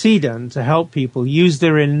do and see done to help people use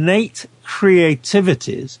their innate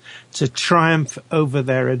creativities to triumph over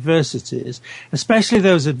their adversities, especially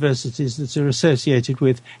those adversities that are associated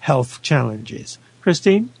with health challenges?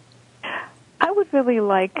 Christine? I would really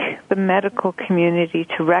like the medical community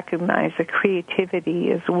to recognize that creativity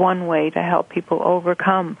is one way to help people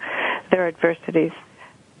overcome their adversities.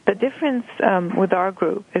 The difference with our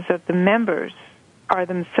group is that the members are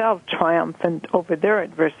themselves triumphant over their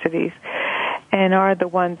adversities and are the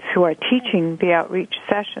ones who are teaching the outreach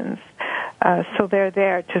sessions. So they're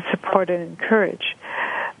there to support and encourage.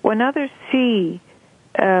 When others see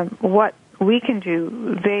what we can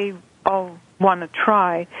do, they all want to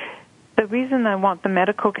try. The reason I want the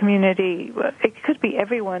medical community, it could be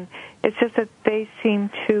everyone, it's just that they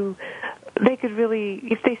could really,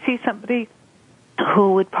 if they see somebody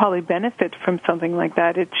who would probably benefit from something like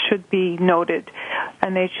that, it should be noted,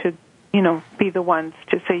 and they should, be the ones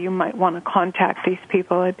to say, you might want to contact these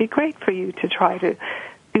people. It'd be great for you to try to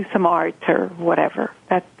do some art or whatever.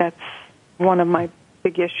 That's one of my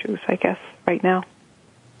big issues, I guess, right now.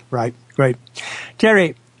 Right, great.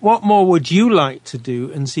 Jerry, what more would you like to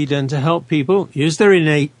do and see done to help people use their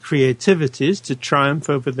innate creativities to triumph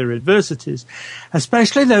over their adversities,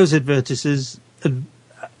 especially those adversities that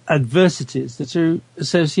are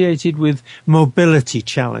associated with mobility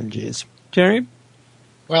challenges? Jerry?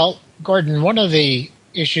 Well, Gordon, one of the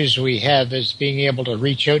issues we have is being able to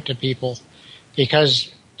reach out to people, because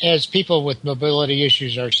as people with mobility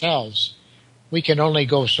issues ourselves, we can only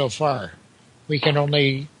go so far. We can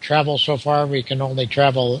only travel so far. We can only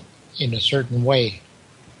travel in a certain way.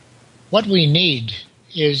 What we need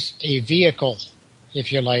is a vehicle,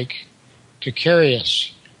 if you like, to carry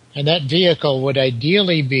us. And that vehicle would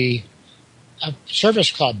ideally be a service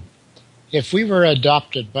club. If we were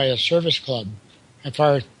adopted by a service club,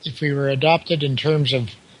 if we were adopted in terms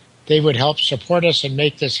of they would help support us and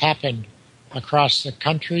make this happen across the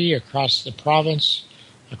country, across the province,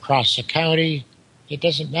 across the county, it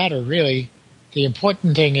doesn't matter really. The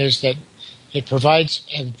important thing is that it provides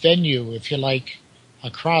a venue, if you like,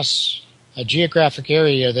 across a geographic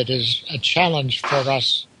area that is a challenge for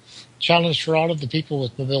us, challenge for all of the people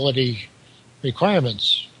with mobility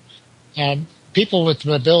requirements. People with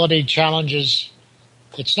mobility challenges,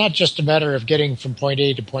 it's not just a matter of getting from point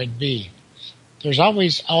A to point B. There's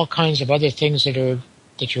always all kinds of other things that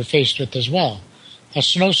you're faced with as well. A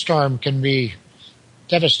snowstorm can be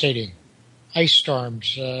devastating. Ice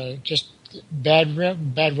storms, just bad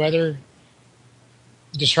weather,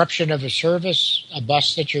 disruption of a service, a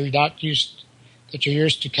bus that you're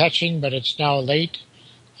used to catching, but it's now late.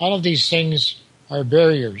 All of these things are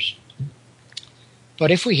barriers. But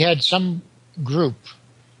if we had some group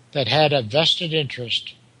that had a vested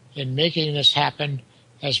interest in making this happen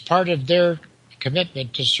as part of their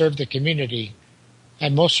commitment to serve the community,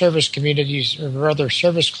 and most service communities, or rather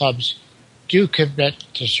service clubs, do commit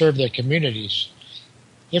to serve their communities.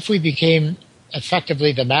 If we became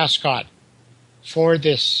effectively the mascot for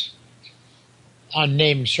this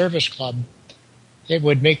unnamed service club, it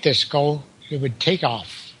would make this go, it would take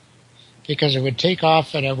off. Because it would take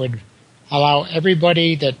off and it would allow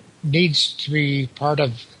everybody that needs to be part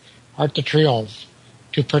of Arc de Triomphe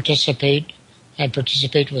to participate and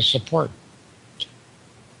participate with support.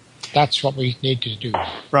 That's what we need to do.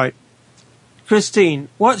 Right. Christine,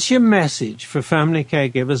 what's your message for family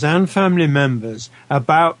caregivers and family members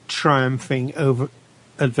about triumphing over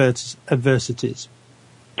adversities?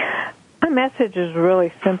 My message is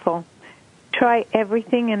really simple. Try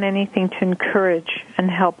everything and anything to encourage and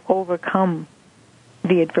help overcome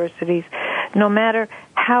the adversities, no matter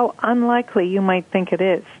how unlikely you might think it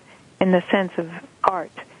is, in the sense of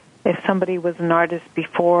art. If somebody was an artist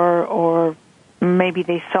before, or maybe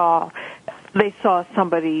they saw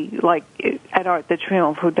somebody like at Arc de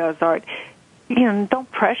Triomphe who does art,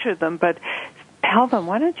 don't pressure them, but tell them,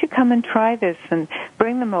 why don't you come and try this, and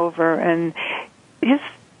bring them over and just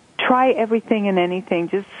try everything and anything.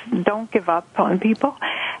 Just don't give up on people.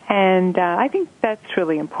 And I think that's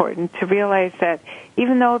really important, to realize that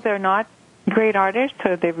even though they're not great artists,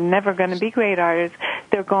 or they're never going to be great artists,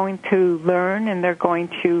 they're going to learn and they're going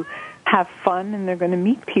to have fun and they're going to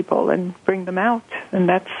meet people and bring them out. And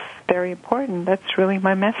that's very important. That's really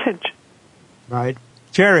my message. Right.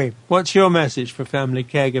 Jerry, what's your message for family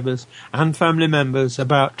caregivers and family members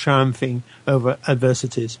about triumphing over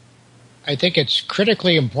adversities? I think it's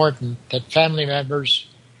critically important that family members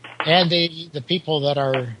and the people that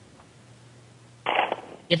are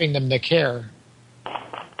giving them the care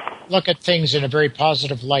look at things in a very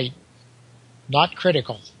positive light, not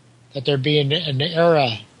critical, that there be an air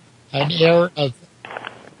of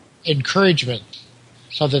encouragement,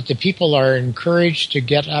 so that the people are encouraged to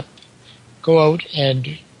get up, go out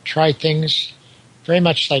and try things, very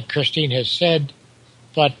much like Christine has said,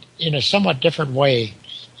 but in a somewhat different way,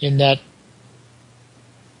 in that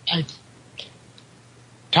I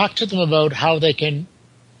talk to them about how they can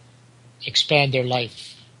expand their life.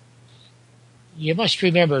 You must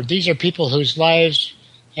remember, these are people whose lives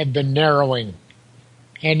have been narrowing.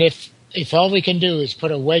 And if all we can do is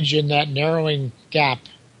put a wedge in that narrowing gap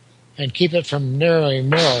and keep it from narrowing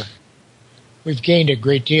more, we've gained a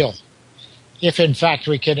great deal. If, in fact,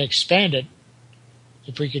 we can expand it,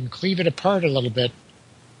 if we can cleave it apart a little bit,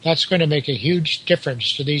 that's going to make a huge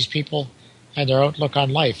difference to these people and their outlook on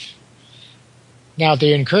life. Now,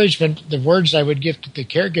 the encouragement, the words I would give to the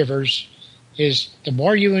caregivers is, the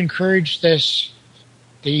more you encourage this,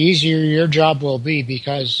 the easier your job will be,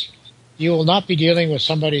 because you will not be dealing with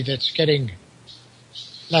somebody that's getting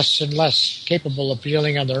less and less capable of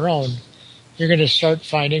dealing on their own. You're going to start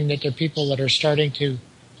finding that there are people that are starting to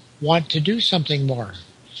want to do something more.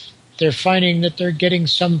 They're finding that they're getting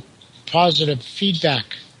some positive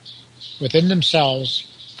feedback within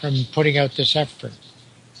themselves from putting out this effort.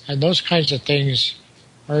 And those kinds of things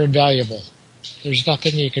are invaluable. There's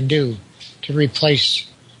nothing you can do to replace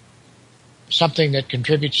something that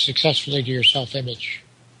contributes successfully to your self-image.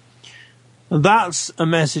 And that's a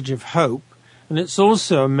message of hope, and it's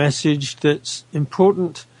also a message that's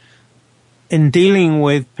important in dealing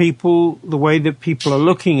with people, the way that people are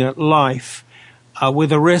looking at life,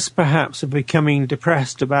 with a risk perhaps of becoming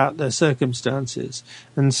depressed about their circumstances.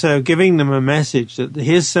 And so giving them a message that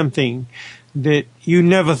here's something that you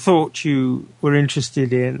never thought you were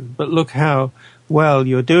interested in, but look how well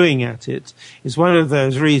you're doing at it, is one of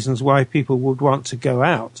those reasons why people would want to go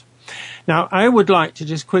out. Now, I would like to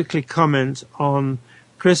just quickly comment on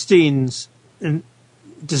Christine's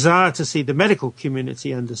desire to see the medical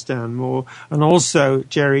community understand more, and also,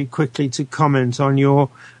 Jerry, quickly to comment on your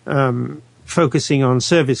focusing on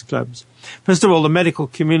service clubs. First of all, the medical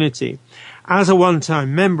community. As a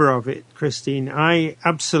one-time member of it, Christine, I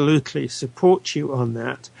absolutely support you on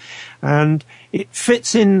that. And it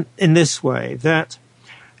fits in this way, that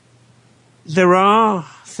there are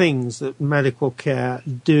things that medical care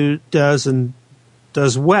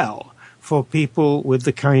does well for people with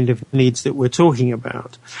the kind of needs that we're talking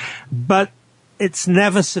about. But it's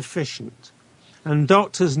never sufficient. And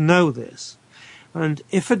doctors know this. And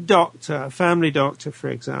if a doctor, a family doctor, for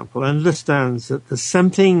example, understands that there's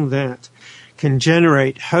something that can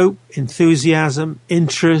generate hope, enthusiasm,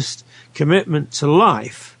 interest, commitment to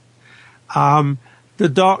life, the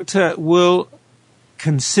doctor will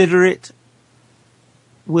consider it,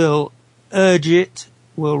 will urge it,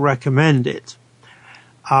 will recommend it.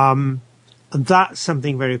 And that's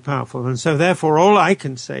something very powerful. And so therefore all I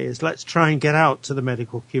can say is let's try and get out to the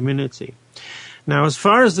medical community. Now, as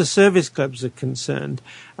far as the service clubs are concerned,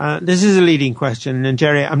 this is a leading question. And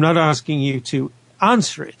Jerry, I'm not asking you to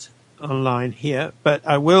answer it online here, but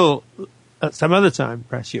I will at some other time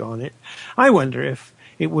press you on it. I wonder if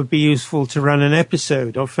it would be useful to run an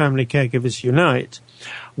episode of Family Caregivers Unite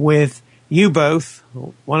with you both,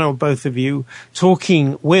 one or both of you,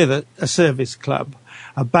 talking with a service club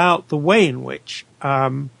about the way in which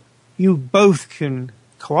you both can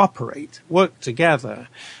cooperate, work together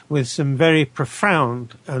with some very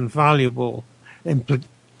profound and valuable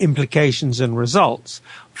implications and results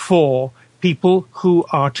for people who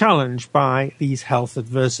are challenged by these health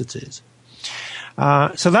adversities.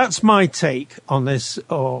 So that's my take on this,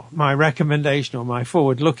 or my recommendation, or my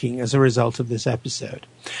forward looking as a result of this episode.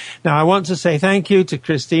 Now, I want to say thank you to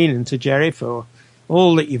Christine and to Jerry for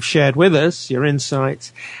all that you've shared with us, your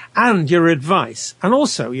insights and your advice, and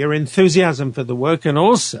also your enthusiasm for the work, and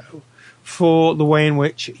also for the way in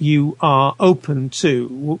which you are open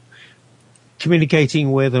to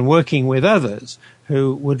communicating with and working with others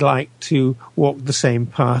who would like to walk the same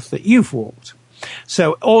path that you've walked.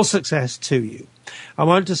 So all success to you. I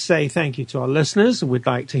want to say thank you to our listeners. We'd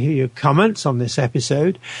like to hear your comments on this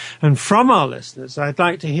episode. And from our listeners, I'd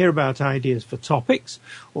like to hear about ideas for topics,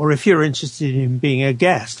 or if you're interested in being a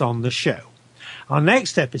guest on the show. Our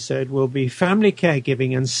next episode will be Family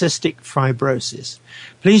Caregiving and Cystic Fibrosis.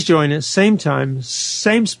 Please join us, same time,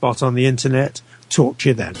 same spot on the internet. Talk to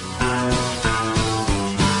you then.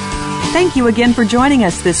 Thank you again for joining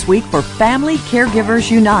us this week for Family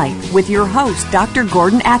Caregivers Unite with your host, Dr.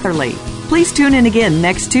 Gordon Atherley. Please tune in again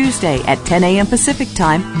next Tuesday at 10 a.m. Pacific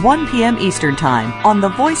Time, 1 p.m. Eastern Time on the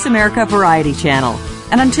Voice America Variety Channel.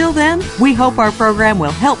 And until then, we hope our program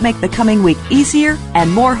will help make the coming week easier and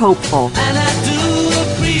more hopeful. And I do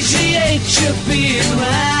appreciate you being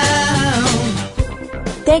around.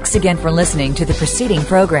 Thanks again for listening to the preceding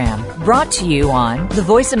program, brought to you on the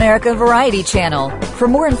Voice America Variety Channel. For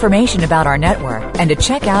more information about our network and to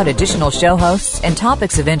check out additional show hosts and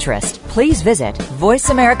topics of interest, please visit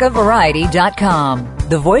voiceamericavariety.com.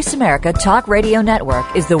 The Voice America Talk Radio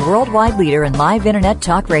Network is the worldwide leader in live Internet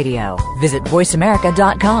talk radio. Visit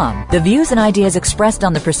voiceamerica.com. The views and ideas expressed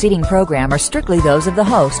on the preceding program are strictly those of the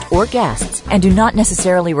host or guests and do not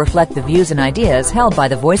necessarily reflect the views and ideas held by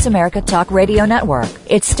the Voice America Talk Radio Network,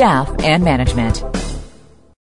 its staff, and management.